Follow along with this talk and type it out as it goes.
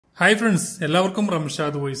Hi friends, എല്ലാവർക്കും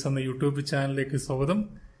Ramshad voice എന്ന YouTube ചാനലിലേക്ക് സ്വാഗതം.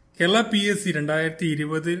 കേരള PSC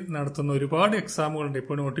 2020 നടത്തുന്ന ഒരുപാട് എക്സാമുകളുണ്ട്.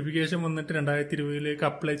 ഇപ്പോൾ നോട്ടിഫിക്കേഷൻ വന്നിട്ട് 2020ലേക്ക്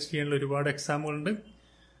അപ്ലൈ ചെയ്യാനുള്ള ഒരുപാട് എക്സാമുകളുണ്ട്.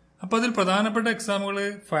 അപ്പോൾ അതിൽ പ്രധാനപ്പെട്ട എക്സാമുകൾ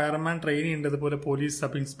ഫയർമാൻ ട്രെയിനിങ് ഉണ്ട്, അതുപോലെ പോലീസ്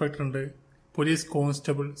സബ് ഇൻസ്പെക്ടർ ഉണ്ട്, പോലീസ്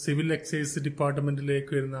കോൺസ്റ്റബിൾ, സിവിൽ എക്സൈസ്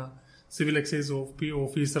ഡിപ്പാർട്ട്മെന്റിലേക്ക് വരുന്ന സിവിൽ എക്സൈസ്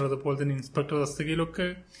ഓഫീസർ, അതുപോലെ തന്നെ ഇൻസ്പെക്ടർ തസ്തികയിലൊക്കെ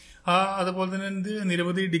അതുപോലെ തന്നെ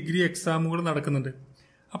നിരവധി ഡിഗ്രി എക്സാമുകൾ നടക്കുന്നുണ്ട്.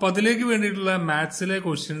 അപ്പൊ അതിലേക്ക് വേണ്ടിയിട്ടുള്ള മാത്സിലെ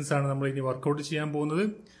ക്വസ്റ്റ്യൻസ് ആണ് നമ്മൾ ഇനി വർക്കൗട്ട് ചെയ്യാൻ പോകുന്നത്.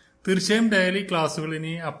 തീർച്ചയായും ഡെയിലി ക്ലാസ്സുകൾ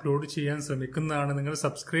ഇനി അപ്ലോഡ് ചെയ്യാൻ ശ്രമിക്കുന്നതാണ്. നിങ്ങൾ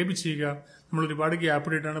സബ്സ്ക്രൈബ് ചെയ്യുക. നമ്മൾ ഒരുപാട് ഗ്യാപ്പ്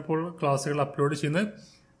ഇട്ടിട്ടാണ് ഇപ്പോൾ ക്ലാസ്സുകൾ അപ്ലോഡ് ചെയ്യുന്നത്.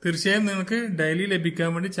 തീർച്ചയായും നിങ്ങൾക്ക് ഡെയിലി ലഭിക്കാൻ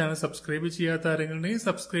വേണ്ടി ചാനൽ സബ്സ്ക്രൈബ് ചെയ്യാത്ത ആരെങ്കിലും ഉണ്ടെങ്കിൽ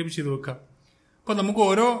സബ്സ്ക്രൈബ് ചെയ്ത് വെക്കാം. അപ്പൊ നമുക്ക്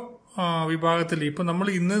ഓരോ വിഭാഗത്തിൽ ഇപ്പൊ നമ്മൾ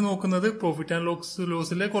ഇന്ന് നോക്കുന്നത് പ്രോഫിറ്റ് ആൻഡ്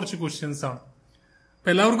ലോസിലെ കുറച്ച് ക്വസ്റ്റ്യൻസ് ആണ്.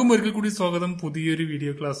 അപ്പൊ എല്ലാവർക്കും ഒരിക്കൽ കൂടി സ്വാഗതം പുതിയൊരു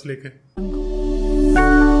വീഡിയോ ക്ലാസ്സിലേക്ക്.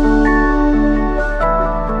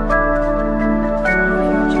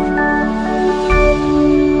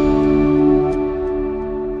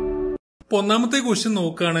 ഒന്നാമത്തെ ക്വസ്റ്റ്യൻ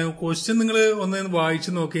നോക്കുകയാണ്. ക്വസ്റ്റ്യൻ നിങ്ങൾ ഒന്ന്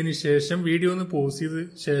വായിച്ചു നോക്കിയതിന് ശേഷം വീഡിയോ ഒന്ന് പോസ് ചെയ്ത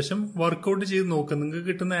ശേഷം വർക്കൗട്ട് ചെയ്ത് നോക്കുക. നിങ്ങൾക്ക്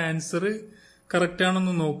കിട്ടുന്ന ആൻസർ കറക്റ്റ്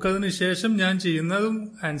ആണെന്ന് നോക്കുക. അതിനുശേഷം ഞാൻ ചെയ്യുന്നതും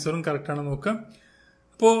ആൻസറും കറക്റ്റ് ആണെന്ന് നോക്കാം.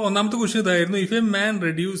 അപ്പോൾ ഒന്നാമത്തെ ക്വസ്റ്റ്യൻ ഇതായിരുന്നു: if a man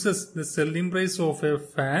reduces the selling price of A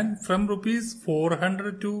fan from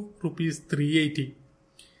 ₹400 to ₹380,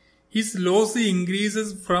 his loss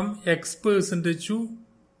increases from X% to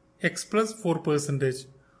X plus 4%.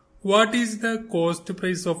 What is the cost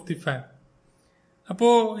price of the fan? അപ്പോ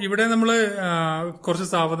ഇവിടെ നമ്മൾ കുറച്ച്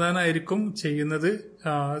സാവധാനമായിരിക്കും ചെയ്യുന്നത്.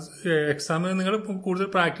 എക്സാമിന് നിങ്ങൾ കൂടുതൽ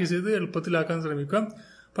പ്രാക്ടീസ് ചെയ്ത് എളുപ്പത്തിലാക്കാൻ ശ്രമിക്കാം.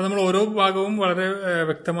 അപ്പൊ നമ്മൾ ഓരോ ഭാഗവും വളരെ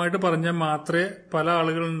വ്യക്തമായിട്ട് പറഞ്ഞാൽ മാത്രമേ പല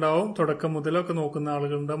ആളുകളുണ്ടാവും, തുടക്കം മുതലൊക്കെ നോക്കുന്ന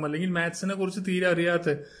ആളുകളുണ്ടാവും, അല്ലെങ്കിൽ മാത്സിനെ കുറിച്ച് തീരെ അറിയാത്ത,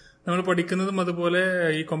 നമ്മൾ പഠിക്കുന്നതും അതുപോലെ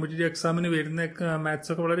ഈ കോമ്പറ്റീറ്റീവ് എക്സാമിന് വരുന്ന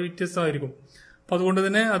മാത്സ് ഒക്കെ വളരെ വ്യത്യസ്തമായിരിക്കും. അപ്പൊ അതുകൊണ്ട്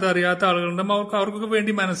തന്നെ അത് അറിയാത്ത ആളുകളുണ്ടാവും. അവർക്കൊക്കെ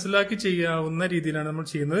വേണ്ടി മനസ്സിലാക്കി ചെയ്യാവുന്ന രീതിയിലാണ് നമ്മൾ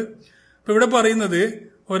ചെയ്യുന്നത്. അപ്പൊ ഇവിടെ പറയുന്നത്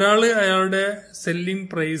ഒരാള് അയാളുടെ സെല്ലിംഗ്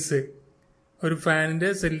പ്രൈസ്, ഒരു ഫാനിന്റെ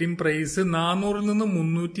സെല്ലിംഗ് പ്രൈസ് 400 നിന്ന്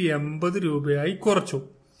 380 രൂപയായി കുറച്ചു.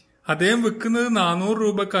 അദ്ദേഹം വിൽക്കുന്നത് 400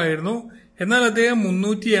 രൂപക്കായിരുന്നു, എന്നാൽ അദ്ദേഹം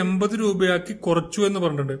 380 രൂപയാക്കി കുറച്ചു എന്ന്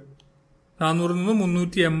പറഞ്ഞിട്ടുണ്ട്. 400 നിന്ന്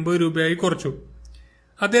 380 രൂപയായി കുറച്ചു.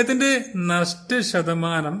 അദ്ദേഹത്തിന്റെ നഷ്ട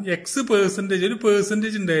ശതമാനം X% ഒരു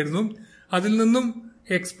പെർസെന്റേജ് ഉണ്ടായിരുന്നു, അതിൽ നിന്നും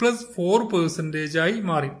X plus 4% ആയി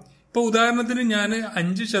മാറി. ഇപ്പൊ ഉദാഹരണത്തിന് ഞാൻ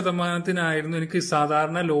 5% എനിക്ക്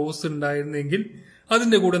സാധാരണ ലോസ് ഉണ്ടായിരുന്നെങ്കിൽ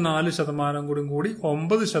അതിന്റെ കൂടെ 4% കൂടി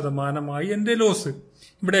 9% എന്റെ ലോസ്.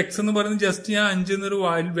 ഇവിടെ X എന്ന് പറയുന്നത് ജസ്റ്റ് ഞാൻ 5 എന്നൊരു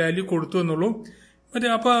വാല്യൂ കൊടുത്തു എന്നുള്ളൂ.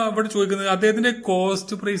 അപ്പൊ അവിടെ ചോദിക്കുന്നത് അദ്ദേഹത്തിന്റെ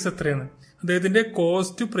കോസ്റ്റ് പ്രൈസ് എത്രയാണ്, അദ്ദേഹത്തിന്റെ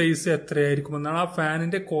കോസ്റ്റ് പ്രൈസ് എത്രയായിരിക്കും എന്നാണ്. ആ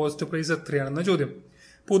ഫാനിന്റെ കോസ്റ്റ് പ്രൈസ് എത്രയാണെന്ന ചോദ്യം.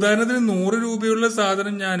 ഇപ്പൊ ഉദാഹരണത്തിന് 100 രൂപയുള്ള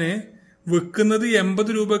സാധനം ഞാൻ വിൽക്കുന്നത്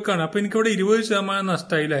 80 രൂപക്കാണ്. അപ്പൊ എനിക്കവിടെ 20%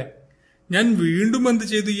 നഷ്ടമായില്ലേ. ഞാൻ വീണ്ടും എന്ത്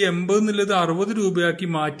ചെയ്തു, ഈ 80 എന്നുള്ളത് 60 രൂപയാക്കി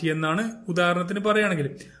മാറ്റി എന്നാണ് ഉദാഹരണത്തിന് പറയുകയാണെങ്കിൽ.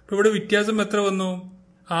 അപ്പൊ ഇവിടെ വ്യത്യാസം എത്ര വന്നു?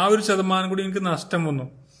 ആ ഒരു ശതമാനം കൂടി എനിക്ക് നഷ്ടം വന്നു.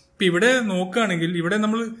 ഇപ്പൊ ഇവിടെ നോക്കുകയാണെങ്കിൽ ഇവിടെ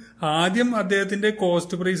നമ്മൾ ആദ്യം അദ്ദേഹത്തിന്റെ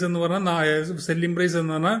കോസ്റ്റ് പ്രൈസ് എന്ന് പറഞ്ഞാൽ സെല്ലിംഗ് പ്രൈസ്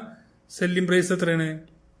എന്ന് പറഞ്ഞാൽ സെല്ലിംഗ് പ്രൈസ് എത്രയാണ്?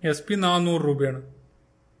 SP 400 രൂപയാണ്.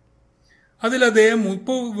 അതിൽ അദ്ദേഹം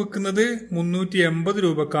ഇപ്പോൾ വിൽക്കുന്നത് 380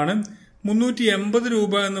 രൂപക്കാണ്. 380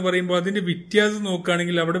 രൂപ എന്ന് പറയുമ്പോൾ അതിന്റെ വ്യത്യാസം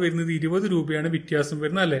നോക്കുകയാണെങ്കിൽ അവിടെ വരുന്നത് 20 രൂപയാണ് വ്യത്യാസം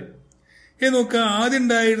വരുന്നത്, അല്ലെ? നോക്കുക, ആദ്യം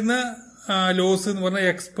ഉണ്ടായിരുന്ന ലോസ് എന്ന് പറഞ്ഞാൽ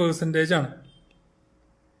X% ആണ്.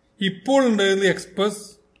 ഇപ്പോൾ ഉണ്ടായിരുന്നത് X plus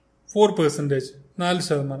 4%,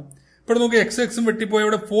 4%. ഇപ്പോൾ നോക്കുക, X വെട്ടിപ്പോയ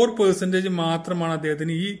അവിടെ 4% മാത്രമാണ്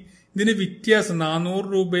അദ്ദേഹത്തിന്. ഇതിന്റെ വ്യത്യാസം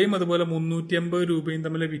 400 രൂപയും അതുപോലെ 380 രൂപയും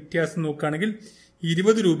തമ്മിലെ വ്യത്യാസം നോക്കുകയാണെങ്കിൽ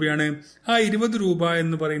 20 രൂപയാണ്. ആ 20 രൂപ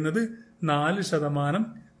എന്ന് പറയുന്നത് 4%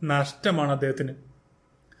 നഷ്ടമാണ് അദ്ദേഹത്തിന്.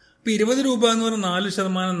 ഇപ്പൊ 20 രൂപ എന്ന് പറഞ്ഞാൽ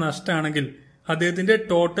 4% നഷ്ടമാണെങ്കിൽ അദ്ദേഹത്തിന്റെ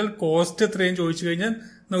ടോട്ടൽ കോസ്റ്റ് എത്രയും ചോദിച്ചു കഴിഞ്ഞാൽ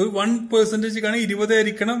 1% കാണാൻ 20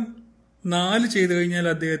 ആയിരിക്കണം. 4 ചെയ്ത് കഴിഞ്ഞാൽ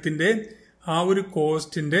അദ്ദേഹത്തിന്റെ ആ ഒരു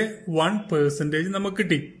കോസ്റ്റിന്റെ 1% നമുക്ക്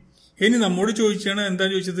കിട്ടി. ഇനി നമ്മോട് ചോദിച്ചാണ്, എന്താ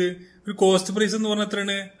ചോദിച്ചത്? ഒരു കോസ്റ്റ് പ്രൈസ് എന്ന് പറഞ്ഞാൽ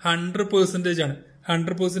എത്രയാണ്? 100% ആണ്.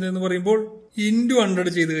 100% എന്ന് പറയുമ്പോൾ ഇൻറ്റു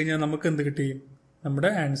 100 ചെയ്ത് കഴിഞ്ഞാൽ നമുക്ക് എന്ത് കിട്ടി?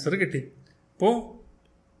 നമ്മുടെ ആൻസർ കിട്ടി. അപ്പോ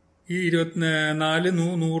ഈ 24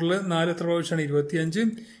 100 4 എത്ര പ്രാവശ്യമാണ്? 25.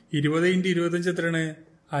 20 × 25 എത്രയാണ്?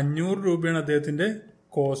 500 രൂപയാണ് അദ്ദേഹത്തിന്റെ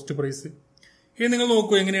കോസ്റ്റ് പ്രൈസ്. ഇനി നിങ്ങൾ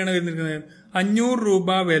നോക്കൂ എങ്ങനെയാണ് വരുന്നിരിക്കുന്നത്. 500 രൂപ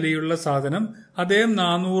വിലയുള്ള സാധനം അദ്ദേഹം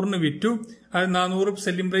 400-ന് വിറ്റു. അത് 400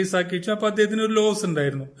 സെല്ലിംഗ് പ്രൈസ് ആക്കി വെച്ചു. അപ്പൊ അദ്ദേഹത്തിന് ഒരു ലോസ്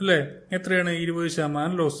ഉണ്ടായിരുന്നു, അല്ലെ? എത്രയാണ്?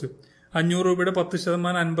 20% ലോസ്. 500 രൂപയുടെ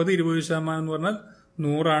 10%, 50, 20% എന്ന് പറഞ്ഞാൽ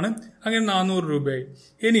 100 അങ്ങനെ 400 രൂപയായി.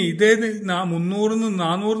 ഇനി ഇതേ 400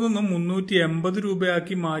 നിന്നും 380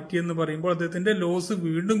 രൂപയാക്കി മാറ്റിയെന്ന് പറയുമ്പോൾ അദ്ദേഹത്തിന്റെ ലോസ്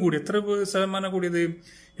വീണ്ടും കൂടി. എത്ര ശതമാനം കൂടിയത്?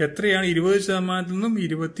 എത്രയാണ്? 20%-ൽ നിന്നും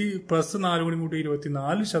 20 + 4 കൂടി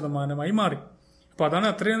 24% മാറി. അപ്പൊ അതാണ്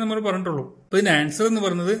അത്രയും നമ്മൾ പറഞ്ഞിട്ടുള്ളൂ. അപ്പൊ ഇതിന്റെ ആൻസർ എന്ന്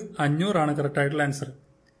പറയുന്നത് 500 കറക്റ്റ് ആയിട്ടുള്ള ആൻസർ.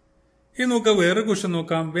 ഇനി നോക്കാം, വേറെ ക്വസ്റ്റ്യൻ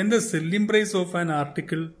നോക്കാം. When the selling price of an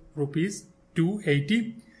article ₹280,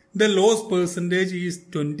 the loss percentage is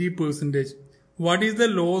 20%. What is the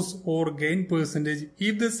loss or gain percentage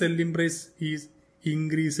if the selling price is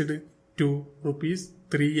increased to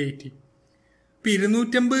 ₹380? ഇപ്പൊ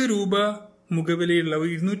 250 രൂപ മുഖവിലയുള്ള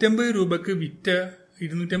 250 രൂപക്ക്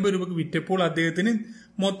വിറ്റപ്പോൾ അദ്ദേഹത്തിന്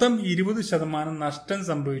മൊത്തം 20% നഷ്ടം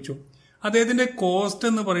സംഭവിച്ചു. അദ്ദേഹത്തിന്റെ കോസ്റ്റ്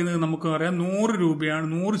എന്ന് പറയുന്നത് നമുക്ക് പറയാം 100 രൂപയാണ്.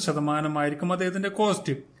 100% അദ്ദേഹത്തിന്റെ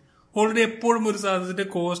കോസ്റ്റ്. ഓൾറെഡി എപ്പോഴും ഒരു സാധനത്തിന്റെ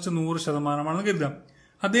കോസ്റ്റ് 100% കരുതാം.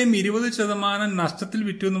 അദ്ദേഹം 20% നഷ്ടത്തിൽ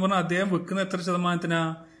വിറ്റു എന്ന് പറഞ്ഞാൽ അദ്ദേഹം വെക്കുന്ന എത്ര ശതമാനത്തിനാ?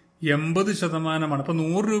 80%. അപ്പൊ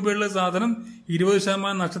 100 രൂപയുള്ള സാധനം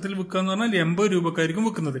 20% നഷ്ടത്തിൽ വിൽക്കുക എന്ന് പറഞ്ഞാൽ 80 രൂപക്കായിരിക്കും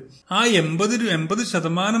വിൽക്കുന്നത്. ആ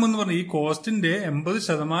 80% എന്ന് പറഞ്ഞാൽ ഈ കോസ്റ്റിന്റെ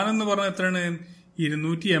 80% എന്ന് പറഞ്ഞാൽ എത്രയാണ്?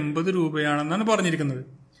 280 രൂപയാണെന്നാണ് പറഞ്ഞിരിക്കുന്നത്.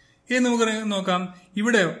 ഇനി നമുക്ക് നോക്കാം,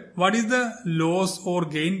 ഇവിടെ what is the loss or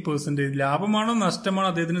gain percentage? ലാഭമാണോ നഷ്ടമാണോ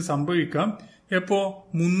അദ്ദേഹത്തിന് സംഭവിക്കാം? എപ്പോ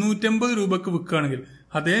 350 രൂപക്ക് വിൽക്കുകയാണെങ്കിൽ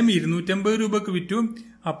അദ്ദേഹം 250 രൂപക്ക് വിറ്റു,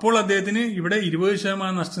 അപ്പോൾ അദ്ദേഹത്തിന് ഇവിടെ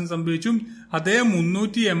 20% നഷ്ടം സംഭവിച്ചു. അദ്ദേഹം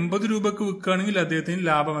 380 രൂപക്ക് വിൽക്കുകയാണെങ്കിൽ അദ്ദേഹത്തിന്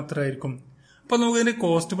ലാഭം എത്ര ആയിരിക്കും? അപ്പൊ നമുക്ക് ഇതിന്റെ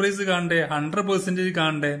കോസ്റ്റ് പ്രൈസ് കാണണ്ടേ, 100%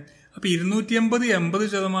 കാണണ്ടേ. അപ്പൊ 280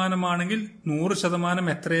 80% ആണെങ്കിൽ 100%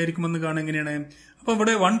 എത്രയായിരിക്കുമെന്ന് കാണുക എങ്ങനെയാണ്? അപ്പൊ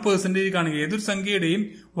ഇവിടെ 1% കാണുക. ഏതൊരു സംഖ്യയുടെയും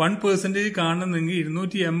 1% കാണുന്നെങ്കിൽ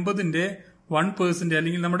 280ന്റെ 1%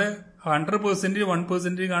 അല്ലെങ്കിൽ നമ്മുടെ 100%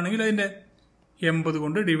 1% ആണെങ്കിൽ അതിന്റെ 80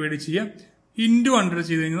 കൊണ്ട് ഡിവൈഡ് ചെയ്യാം. ഇൻറ്റു 100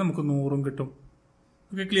 ചെയ്ത് കഴിഞ്ഞാൽ നമുക്ക് 100 കിട്ടും.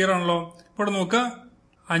 ഓക്കെ, ക്ലിയർ ആണല്ലോ? ഇപ്പോൾ ഇവിടെ നോക്കുക,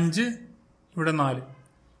 5 ഇവിടെ 4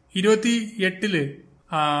 28 6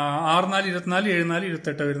 4 24 7 4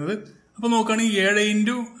 28 വരുന്നത്. അപ്പൊ നോക്കുകയാണെങ്കിൽ 7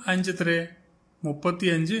 ഇൻറ്റു 5 എത്ര?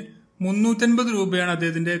 35. 350 രൂപയാണ്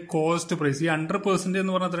അദ്ദേഹത്തിന്റെ കോസ്റ്റ് പ്രൈസ്. ഈ 100%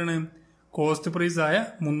 എന്ന് പറഞ്ഞാൽ എത്രയാണ്? കോസ്റ്റ് പ്രൈസ് ആയ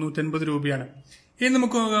 350 രൂപയാണ്. ഇനി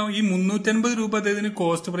നമുക്ക് നോക്കാം, ഈ 350 രൂപ അദ്ദേഹത്തിന്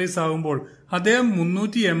കോസ്റ്റ് പ്രൈസ് ആകുമ്പോൾ അദ്ദേഹം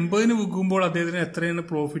 380 വിൽക്കുമ്പോൾ അദ്ദേഹത്തിന് എത്രയാണ്?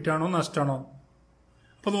 പ്രോഫിറ്റ് ആണോ നഷ്ടമാണോ?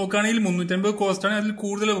 അപ്പൊ നോക്കുകയാണെങ്കിൽ 350 കോസ്റ്റ് ആണ്, അതിൽ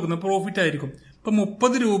കൂടുതൽ വെക്കുന്നത് പ്രോഫിറ്റ് ആയിരിക്കും. അപ്പൊ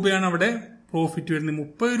 30 രൂപയാണ് അവിടെ പ്രോഫിറ്റ് വരുന്നത്.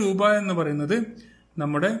 30 രൂപ എന്ന് പറയുന്നത്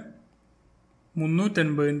നമ്മുടെ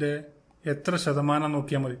 380ന്റെ എത്ര ശതമാനം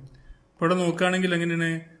നോക്കിയാൽ മതി. ഇവിടെ നോക്കുകയാണെങ്കിൽ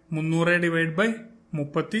എങ്ങനെയാണ്? 300 ഡിവൈഡ് ബൈ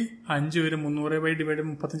 35 വരും. 300 ഡിവൈഡ്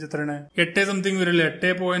 35 എത്രയാണ്? 8 സംതിങ് വരില്ല.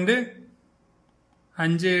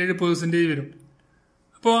 8.57% വരും.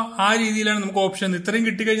 അപ്പോൾ ആ രീതിയിലാണ് നമുക്ക് ഓപ്ഷൻ. ഇത്രയും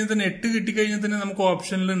കിട്ടിക്കഴിഞ്ഞാൽ തന്നെ 8 കിട്ടിക്കഴിഞ്ഞാൽ തന്നെ നമുക്ക്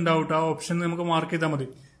ഓപ്ഷനിൽ ഉണ്ടാവും. ആ ഓപ്ഷൻ നമുക്ക് മാർക്ക് ചെയ്താൽ മതി.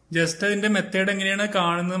 ജസ്റ്റ് അതിന്റെ മെത്തേഡ് എങ്ങനെയാണ്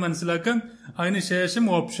കാണുന്നത് മനസ്സിലാക്കാം. അതിനുശേഷം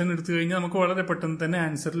ഓപ്ഷൻ എടുത്തു കഴിഞ്ഞാൽ നമുക്ക് വളരെ പെട്ടെന്ന് തന്നെ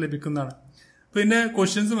ആൻസർ ലഭിക്കുന്നതാണ്. പിന്നെ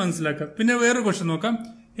ക്വസ്റ്റ്യൻസ് മനസ്സിലാക്കാം. പിന്നെ വേറെ ക്വസ്റ്റ്യൻ നോക്കാം.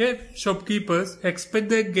 A shop keepers expect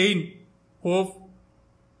the gain of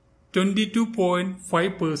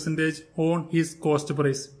 22.5% on his cost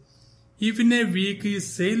price. If in a week his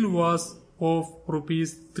sale was of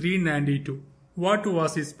 ₹392, what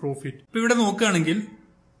was his profit? ഇപ്പൊ ഇവിടെ നോക്കുകയാണെങ്കിൽ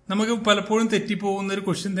നമുക്ക് പലപ്പോഴും തെറ്റിപ്പോകുന്ന ഒരു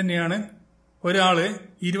ക്വസ്റ്റ്യൻ തന്നെയാണ്. ഒരാള്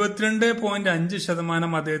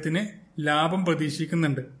 22.5% അദ്ദേഹത്തിന് ലാഭം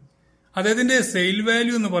പ്രതീക്ഷിക്കുന്നുണ്ട്. അദ്ദേഹത്തിന്റെ സെയിൽ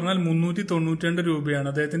വാല്യൂ എന്ന് പറഞ്ഞാൽ 392 രൂപയാണ്.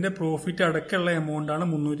 അദ്ദേഹത്തിന്റെ പ്രോഫിറ്റ് അടക്കമുള്ള എമൗണ്ട് ആണ്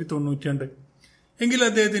 392. എങ്കിൽ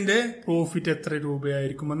അദ്ദേഹത്തിന്റെ പ്രോഫിറ്റ് എത്ര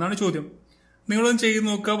രൂപയായിരിക്കും എന്നാണ് ചോദ്യം. നിങ്ങളൊന്ന് ചെയ്ത്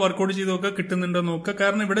നോക്കുക, വർക്കൗട്ട് ചെയ്ത് നോക്കുക, കിട്ടുന്നുണ്ടോ നോക്കുക.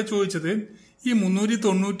 കാരണം ഇവിടെ ചോദിച്ചത് ഈ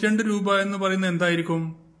 392 രൂപ എന്ന് പറയുന്നത് എന്തായിരിക്കും?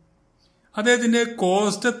 അദ്ദേഹത്തിന്റെ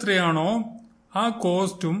കോസ്റ്റ് എത്രയാണോ ആ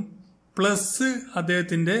കോസ്റ്റും പ്ലസ്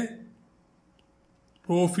അദ്ദേഹത്തിന്റെ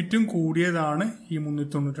പ്രോഫിറ്റും കൂടിയതാണ് ഈ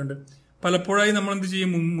 392. പലപ്പോഴായി നമ്മൾ എന്ത്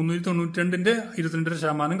ചെയ്യും? 392ന്റെ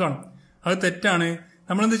 22% കാണും. അത് തെറ്റാണ്.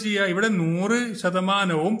 നമ്മളെന്ത് ചെയ്യുക? ഇവിടെ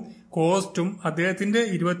 100%വും കോസ്റ്റും അദ്ദേഹത്തിന്റെ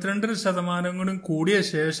 22% കൂടിയ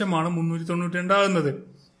ശേഷമാണ് 392 ആകുന്നത്.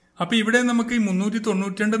 അപ്പൊ ഇവിടെ നമുക്ക് ഈ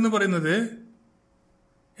 392 എന്ന് പറയുന്നത്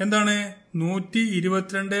എന്താണ്?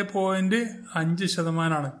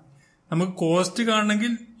 122.5%. നമുക്ക് കോസ്റ്റ്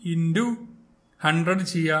കാണണമെങ്കിൽ ഇൻറ്റു 100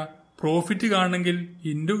 ചെയ്യുക, പ്രോഫിറ്റ് കാണണമെങ്കിൽ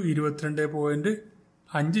ഇൻറ്റു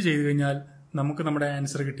 22.5 ചെയ്ത് കഴിഞ്ഞാൽ നമുക്ക് നമ്മുടെ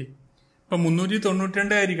ആൻസർ കിട്ടി. ഇപ്പൊ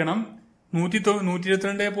 392 ആയിരിക്കണം.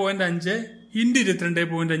 122.5 ഇൻറ്റു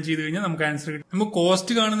 22.5 ചെയ്ത് കഴിഞ്ഞാൽ നമുക്ക് ആൻസർ കിട്ടും. നമുക്ക്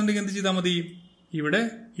കോസ്റ്റ് കാണുന്നുണ്ടെങ്കിൽ എന്ത് ചെയ്താൽ മതി? ഇവിടെ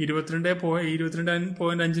 22.5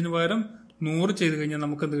 പകരം 100 ചെയ്ത് കഴിഞ്ഞാൽ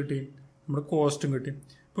നമുക്ക് എന്ത് കിട്ടി? നമ്മുടെ കോസ്റ്റും കിട്ടി.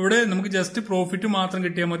 അപ്പൊ ഇവിടെ നമുക്ക് ജസ്റ്റ് പ്രോഫിറ്റ് മാത്രം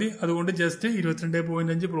കിട്ടിയാൽ മതി. അതുകൊണ്ട് ജസ്റ്റ്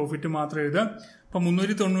 22.5 പ്രോഫിറ്റ് മാത്രം എഴുതുക. അപ്പൊ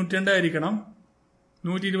 392 ആയിരിക്കണം.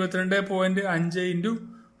 122.5 ഇൻറ്റു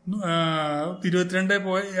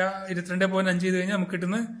 22.5 ചെയ്ത് കഴിഞ്ഞാൽ നമുക്ക്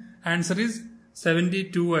കിട്ടുന്ന ആൻസർ ഈസ്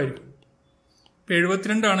 72 ആയിരിക്കും. ഇപ്പൊ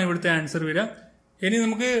 72 ആണ് ഇവിടുത്തെ ആൻസർ വരിക. ഇനി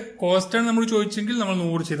നമുക്ക് കോസ്റ്റാണ് നമ്മൾ ചോദിച്ചെങ്കിൽ നമ്മൾ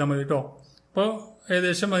 100 ചെയ്താൽ മതി കേട്ടോ. അപ്പോൾ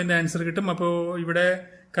ഏകദേശം അതിന്റെ ആൻസർ കിട്ടും. അപ്പോൾ ഇവിടെ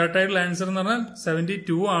കറക്റ്റ് ആയിട്ടുള്ള ആൻസർ എന്ന് പറഞ്ഞാൽ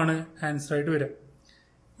 72 ആണ് ആൻസർ ആയിട്ട് വരിക.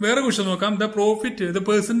 വേറെ ക്വസ്റ്റ്യൻ നോക്കാം. The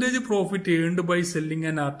percentage profit earned by selling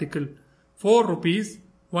an article for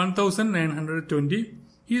 ₹1,920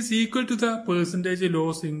 is equal to the percentage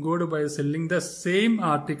loss incurred by selling the same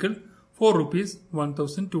article for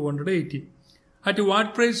 ₹1,280. At what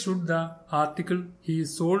price should the article he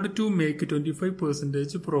sold to make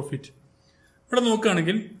 25% profit? ഇവിടെ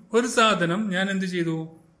നോക്കുകയാണെങ്കിൽ ഒരു സാധനം ഞാൻ എന്ത് ചെയ്തു,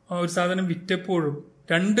 ഒരു സാധനം വിറ്റപ്പോഴും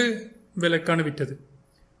 2 വിലക്കാണ് വിറ്റത്.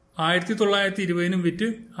 1920 വിറ്റ്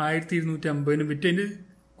 1250 വിറ്റ്. അതിന്റെ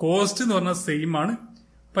കോസ്റ്റ് എന്ന് പറഞ്ഞാൽ സെയിം ആണ്.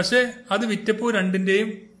 പക്ഷെ അത് വിറ്റപ്പോ രണ്ടിന്റെയും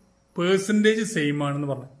പെർസെന്റേജ് സെയിം ആണെന്ന്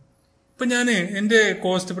പറഞ്ഞു. ഇപ്പൊ ഞാൻ എന്റെ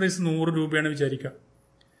കോസ്റ്റ് പ്രൈസ് 100 രൂപയാണ് വിചാരിക്കുക.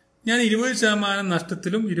 ഞാൻ 20%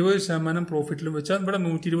 നഷ്ടത്തിലും 20% പ്രോഫിറ്റിലും വെച്ചാൽ ഇവിടെ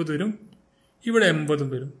 120 വരും, ഇവിടെ 80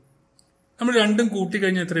 വരും. നമ്മൾ രണ്ടും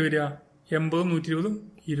കൂട്ടിക്കഴിഞ്ഞാൽ എത്ര വരിക? 80 120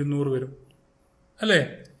 200 വരും അല്ലെ?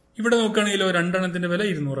 ഇവിടെ നോക്കുകയാണെങ്കിലോ രണ്ടെണ്ണത്തിന്റെ വില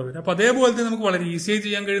 200 വരും. അപ്പൊ അതേപോലെ തന്നെ നമുക്ക് വളരെ ഈസിയായി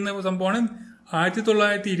ചെയ്യാൻ കഴിയുന്ന സംഭവമാണ്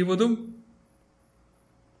 1920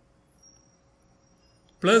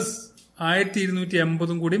 പ്ലസ്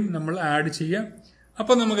 1280 കൂടി നമ്മൾ ആഡ് ചെയ്യാം.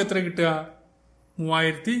 അപ്പൊ നമുക്ക് എത്ര കിട്ടുക?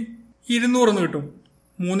 3200 കിട്ടും.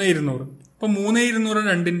 3200. അപ്പൊ 3200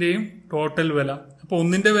 രണ്ടിന്റെയും ടോട്ടൽ വില. അപ്പൊ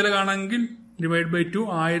ഒന്നിന്റെ വില കാണാമെങ്കിൽ ഡിവൈഡ് ബൈ 2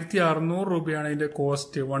 1600 രൂപയാണ് അതിന്റെ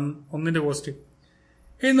കോസ്റ്റ്, ഒന്നിന്റെ കോസ്റ്റ്.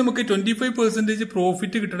 ഇനി നമുക്ക് 25%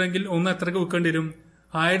 പ്രോഫിറ്റ് കിട്ടണമെങ്കിൽ ഒന്ന് എത്രക്ക് വെക്കേണ്ടി വരും?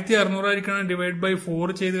 1600 ആയിരിക്കണം. ഡിവൈഡ് ബൈ 4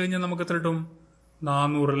 ചെയ്ത് കഴിഞ്ഞാൽ നമുക്ക് എത്ര കിട്ടും?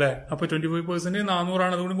 400 അല്ലെ? അപ്പൊ 25% 400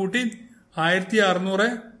 ആണ്. അതുകൊണ്ട് കൂട്ടി 1600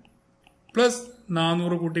 പ്ലസ്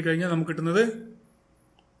 400 കൂട്ടിക്കഴിഞ്ഞാൽ നമുക്ക് കിട്ടുന്നത്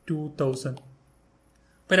 2000.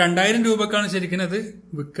 ഇപ്പൊ 2000 രൂപക്കാണ് ശരിക്കും അത്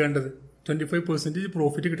വിൽക്കേണ്ടത് 25%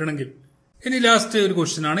 പ്രോഫിറ്റ് കിട്ടണമെങ്കിൽ. ഇനി ലാസ്റ്റ് ഒരു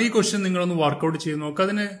ക്വസ്റ്റ്യൻ ആണ്. ഈ ക്വസ്റ്റ്യൻ നിങ്ങളൊന്ന് വർക്ക്ഔട്ട് ചെയ്ത് നോക്കുക.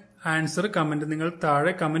 അതിന് ആൻസർ കമന്റ് നിങ്ങൾ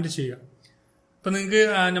താഴെ കമന്റ് ചെയ്യുക. അപ്പൊ നിങ്ങൾക്ക്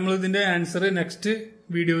നമ്മൾ ഇതിന്റെ ആൻസർ നെക്സ്റ്റ്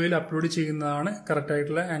വീഡിയോയിൽ അപ്ലോഡ് ചെയ്യുന്നതാണ് കറക്റ്റ്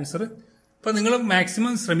ആയിട്ടുള്ള ആൻസർ. അപ്പൊ നിങ്ങൾ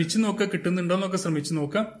മാക്സിമം ശ്രമിച്ചു നോക്കുക, കിട്ടുന്നുണ്ടോ എന്നൊക്കെ ശ്രമിച്ചു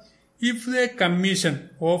നോക്കുക. If a commission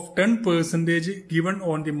of 10% given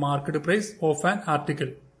on the market price of an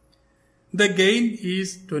article, the gain is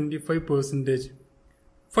 25%.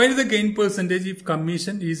 Find the gain percentage if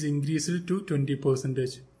commission is increased to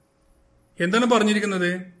 20%. എന്താണ്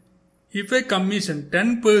പറഞ്ഞിരിക്കുന്നത്? If a commission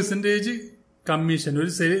 10% കമ്മീഷൻ,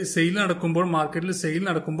 ഒരു സെയിൽ നടക്കുമ്പോൾ, മാർക്കറ്റിൽ സെയിൽ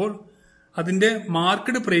നടക്കുമ്പോൾ അതിന്റെ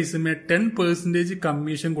മാർക്കറ്റ് പ്രൈസിന് 10%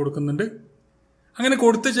 commission കൊടുക്കുന്നുണ്ട്. അങ്ങനെ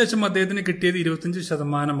കൊടുത്ത ശേഷം അദ്ദേഹത്തിന് കിട്ടിയത്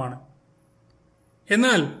 25%.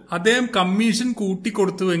 എന്നാൽ അദ്ദേഹം കമ്മീഷൻ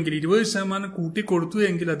കൂട്ടിക്കൊടുത്തുവെങ്കിൽ 20%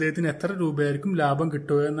 കൂട്ടിക്കൊടുത്തുവെങ്കിൽ അദ്ദേഹത്തിന് എത്ര രൂപയായിരിക്കും ലാഭം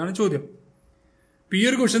കിട്ടുക എന്നാണ് ചോദ്യം. ഈ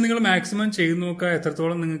ഒരു ക്വസ്റ്റ്യൻ നിങ്ങൾ മാക്സിമം ചെയ്ത് നോക്കുക.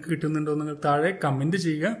 എത്രത്തോളം നിങ്ങൾക്ക് കിട്ടുന്നുണ്ടോ നിങ്ങൾ താഴെ കമന്റ്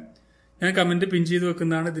ചെയ്യുക. ഞാൻ കമന്റ് പിൻ ചെയ്ത്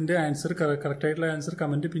വെക്കുന്നതാണ്. ഇതിന്റെ ആൻസർ കറക്റ്റ് ആയിട്ടുള്ള ആൻസർ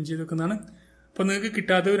കമന്റ് പിൻ ചെയ്ത് വെക്കുന്നതാണ്. അപ്പൊ നിങ്ങൾക്ക്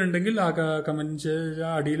കിട്ടാത്തവരുണ്ടെങ്കിൽ ആ കമന്റ്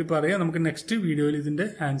അടിയിൽ പറയാം. നമുക്ക് നെക്സ്റ്റ് വീഡിയോയിൽ ഇതിന്റെ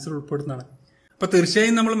ആൻസർ ഉൾപ്പെടുന്നതാണ്. അപ്പൊ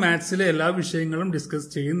തീർച്ചയായും നമ്മൾ മാത്സിലെ എല്ലാ വിഷയങ്ങളും ഡിസ്കസ്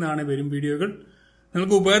ചെയ്യുന്നതാണ് വരും വീഡിയോകൾ.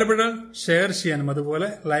 നിങ്ങൾക്ക് ഉപകാരപ്പെട്ടാൽ ഷെയർ ചെയ്യാനും അതുപോലെ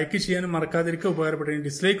ലൈക്ക് ചെയ്യാനും മറക്കാതിരിക്കുക. ഉപകാരപ്പെട്ടെങ്കിൽ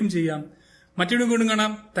ഡിസ്ലൈക്കും ചെയ്യാം. മറ്റൊരു വീണ്ടും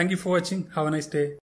കാണാം. Thank you for watching. Have A nice day.